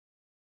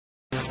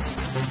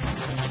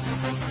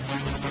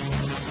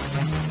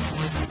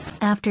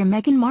After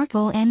Meghan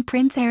Markle and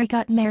Prince Harry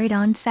got married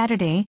on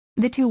Saturday,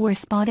 the two were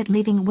spotted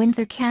leaving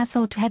Windsor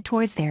Castle to head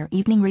towards their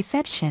evening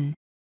reception.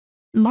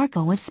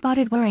 Markle was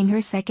spotted wearing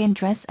her second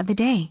dress of the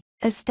day,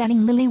 a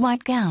stunning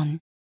lily-white gown.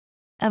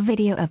 A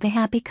video of the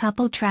happy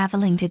couple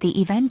traveling to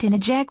the event in a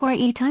Jaguar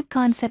E-Type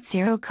Concept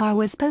Zero car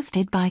was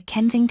posted by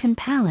Kensington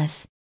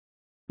Palace.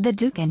 The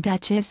Duke and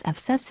Duchess of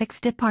Sussex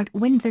depart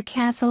Windsor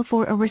Castle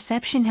for a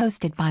reception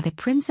hosted by the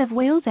Prince of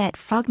Wales at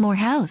Frogmore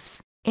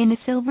House, in a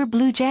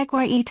silver-blue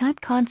Jaguar E-Type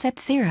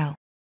Concept Zero.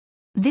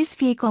 This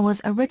vehicle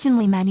was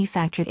originally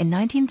manufactured in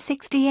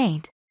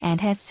 1968, and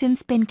has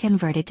since been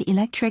converted to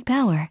electric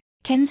power,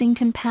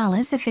 Kensington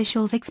Palace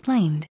officials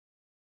explained.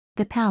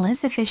 The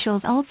palace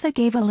officials also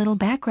gave a little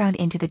background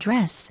into the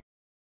dress.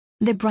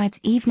 The bride's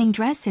evening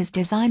dress is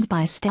designed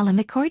by Stella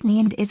McCartney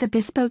and is a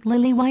bespoke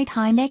lily-white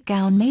high-neck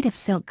gown made of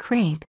silk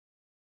crepe.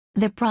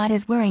 The bride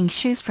is wearing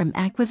shoes from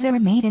Aquazurra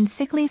made in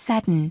sikly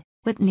satin,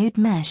 with nude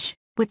mesh,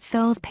 with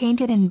soles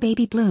painted in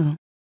baby blue.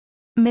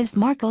 Ms.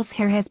 Markle's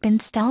hair has been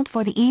styled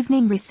for the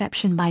evening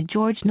reception by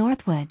George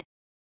Northwood.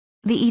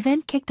 The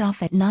event kicked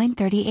off at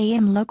 9:30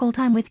 a.m. local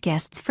time with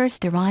guests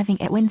first arriving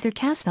at Windsor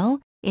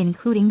Castle,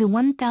 including the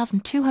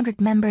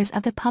 1,200 members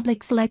of the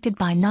public selected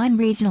by 9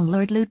 regional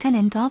Lord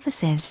Lieutenant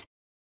offices.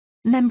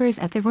 Members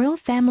of the royal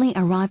family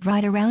arrived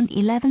right around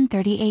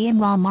 11:30 a.m.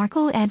 while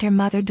Markle and her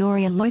mother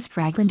Doria Loyce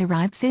Ragland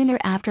arrived sooner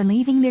after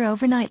leaving their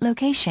overnight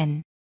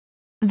location.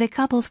 The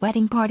couple's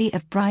wedding party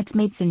of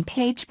bridesmaids and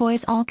page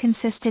boys all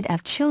consisted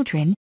of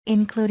children,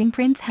 including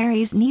Prince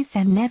Harry's niece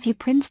and nephew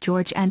Prince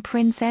George and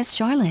Princess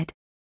Charlotte.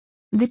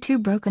 The two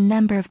broke a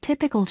number of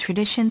typical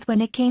traditions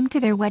when it came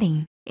to their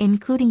wedding,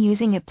 including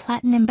using a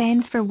platinum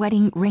bands for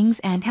wedding rings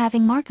and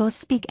having Markle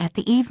speak at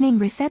the evening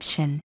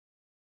reception.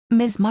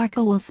 Ms.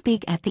 Markle will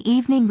speak at the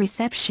evening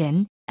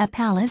reception, a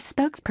palace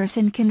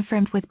spokesperson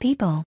confirmed with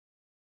People.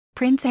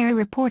 Prince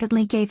Harry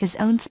reportedly gave his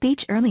own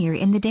speech earlier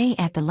in the day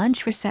at the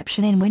lunch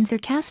reception in Windsor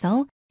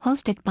Castle,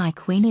 hosted by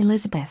Queen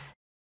Elizabeth.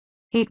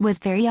 It was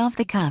very off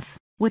the cuff,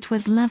 which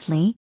was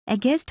lovely, a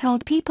guest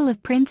told People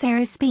of Prince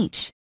Harry's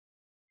speech.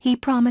 He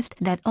promised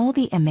that all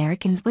the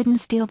Americans wouldn't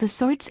steal the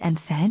swords and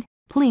said,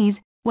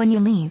 "Please, when you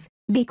leave,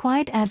 be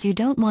quiet as you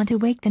don't want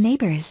to wake the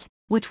neighbors,"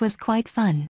 which was quite fun.